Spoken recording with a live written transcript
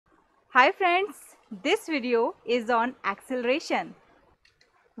Hi friends, this video is on acceleration.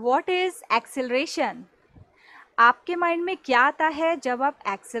 What is acceleration? आपके mind में क्या आता है जब आप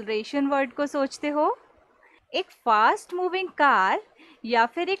acceleration वर्ड को सोचते हो? एक फास्ट मूविंग कार या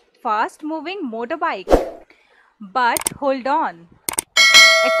फिर एक fast moving motorbike? But hold on,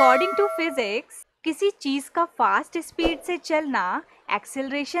 according to physics किसी चीज का फास्ट स्पीड से चलना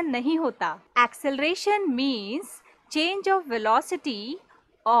एक्सेलरेशन नहीं होता. Acceleration means change of velocity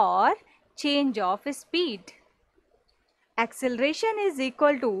or change of speed. Acceleration is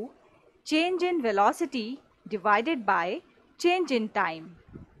equal to change in velocity divided by change in time.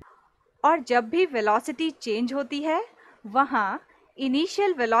 और जब भी velocity change होती है वहाँ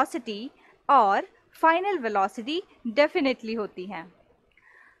initial velocity और final velocity definitely होती हैं.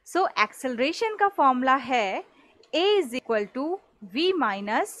 So acceleration का फॉर्मूला है a is equal to v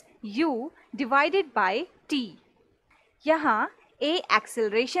minus u divided by t. यहाँ a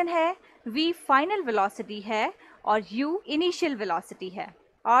एक्सेलरेशन है, v फाइनल वेलोसिटी है और u इनिशियल वेलोसिटी है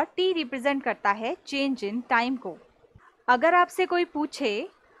और t रिप्रेजेंट करता है चेंज इन टाइम को. अगर आपसे कोई पूछे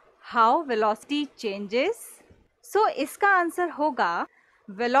हाउ वेलोसिटी चेंजेस, सो इसका आंसर होगा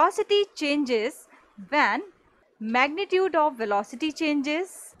velocity changes when magnitude of velocity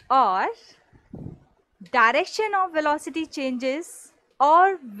changes और डायरेक्शन ऑफ वेलोसिटी चेंजेस,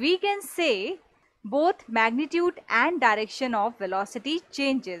 और we can say both magnitude and direction of velocity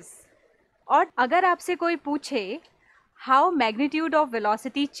changes. और अगर आपसे कोई पूछे how magnitude of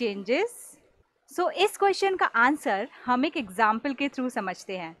velocity changes, so इस क्वेश्चन का आंसर हम एक एग्जाम्पल के थ्रू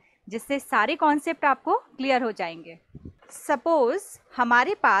समझते हैं जिससे सारे कॉन्सेप्ट आपको क्लियर हो जाएंगे. सपोज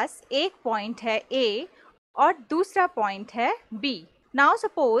हमारे पास एक पॉइंट है A और दूसरा पॉइंट है B. नाउ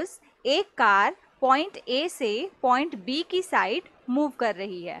सपोज एक कार पॉइंट A से पॉइंट B की साइड मूव कर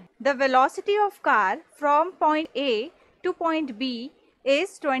रही है. The velocity of car from point A two point B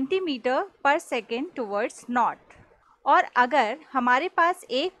is 20 metre पर सेकेंड टूवर्ड्स नॉर्थ. और अगर हमारे पास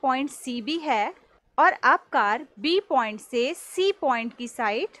एक पॉइंट CB है और अब कार B पॉइंट से C पॉइंट की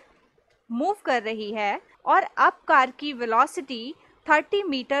साइड मूव कर रही है और अब कार की वेलोसिटी 30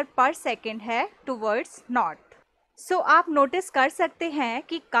 मीटर पर सेकेंड है टूवर्ड्स नॉर्थ. सो आप नोटिस कर सकते हैं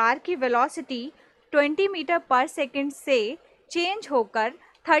कि कार की वेलोसिटी 20 मीटर पर सेकेंड से चेंज होकर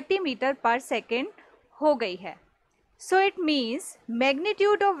 30 मीटर पर सेकेंड हो गई है. So it means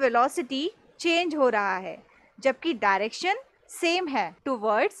magnitude of velocity change हो रहा है जबकि डायरेक्शन सेम है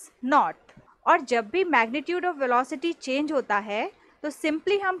टूवर्ड्स नॉर्थ. और जब भी मैग्नीट्यूड ऑफ वेलोसिटी चेंज होता है तो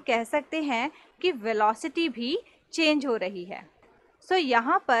सिंपली हम कह सकते हैं कि वेलोसिटी भी चेंज हो रही है. सो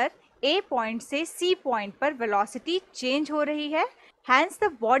यहाँ पर A पॉइंट से C पॉइंट पर वेलोसिटी चेंज हो रही है, hence the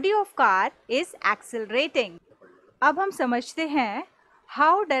body of car is accelerating. अब हम समझते हैं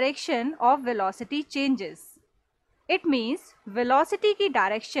how direction of velocity changes. It means velocity की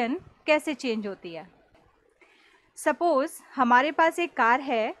डायरेक्शन कैसे चेंज होती है. सपोज हमारे पास एक कार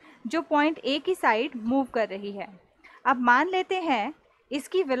है जो पॉइंट A की साइड मूव कर रही है. अब मान लेते हैं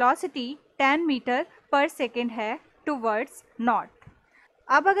इसकी वेलोसिटी 10 मीटर पर सेकेंड है टूवर्ड्स नॉर्थ.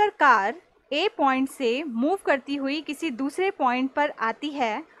 अब अगर कार A पॉइंट से मूव करती हुई किसी दूसरे पॉइंट पर आती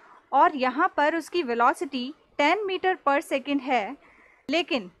है और यहाँ पर उसकी वेलोसिटी 10 मीटर पर सेकेंड है,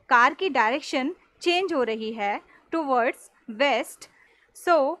 लेकिन कार की डायरेक्शन चेंज हो रही है towards waste,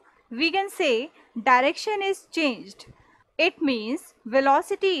 so we can say direction is changed. It means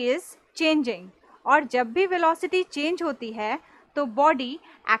velocity is changing. और जब भी वेलोसिटी चेंज होती है तो बॉडी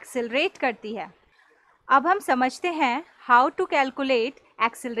एक्सेलरेट करती है. अब हम समझते हैं how to calculate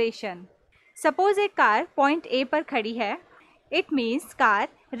acceleration. Suppose एक कार पॉइंट A पर खड़ी है. It means car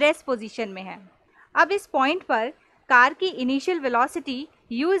rest position में है. अब इस पॉइंट पर कार की initial velocity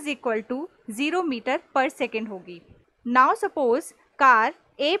u is equal to 0 metre पर सेकेंड होगी. Now suppose car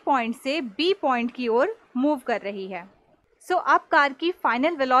A point से B पॉइंट की ओर मूव कर रही है. सो अब कार की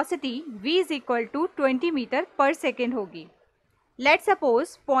final velocity v is equal to 20 metre पर सेकेंड होगी. लेट्स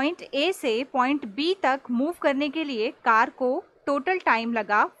सपोज पॉइंट A से पॉइंट B तक मूव करने के लिए कार को टोटल टाइम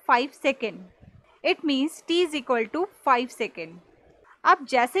लगा 5 second. It means t is equal to 5 second. अब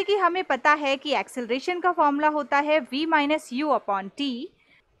जैसे कि हमें पता है कि एक्सेलरेशन का फॉर्मूला होता है v minus you upon T.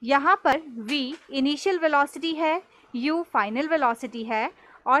 यहाँ पर v इनिशियल वेलोसिटी है, u फाइनल वेलोसिटी है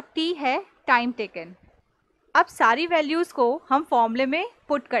और t है टाइम टेकन. अब सारी वैल्यूज़ को हम फॉर्मूले में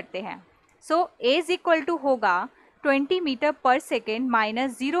पुट करते हैं. सो a इज इक्वल टू होगा 20 मीटर पर सेकेंड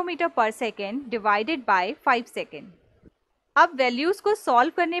माइनस 0 मीटर पर सेकेंड डिवाइडेड बाय 5 सेकेंड. अब वैल्यूज़ को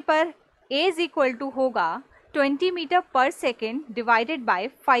सॉल्व करने पर a इज इक्वल टू होगा 20 मीटर पर second divided by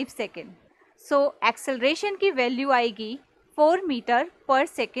 5 second. So acceleration की वैल्यू आएगी 4 मीटर पर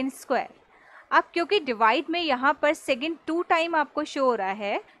सेकेंड स्क्वायर. अब क्योंकि डिवाइड में यहाँ पर सेकेंड 2 टाइम आपको शो हो रहा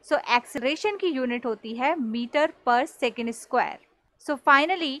है, सो एक्सेलरेशन की यूनिट होती है मीटर पर second square. So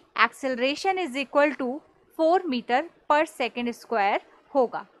finally acceleration is equal to 4 metre पर सेकेंड स्क्वायर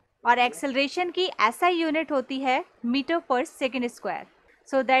होगा, और एक्सेलरेशन की एसआई यूनिट होती है मीटर पर second square.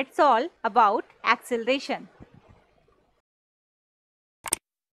 So that's all about acceleration.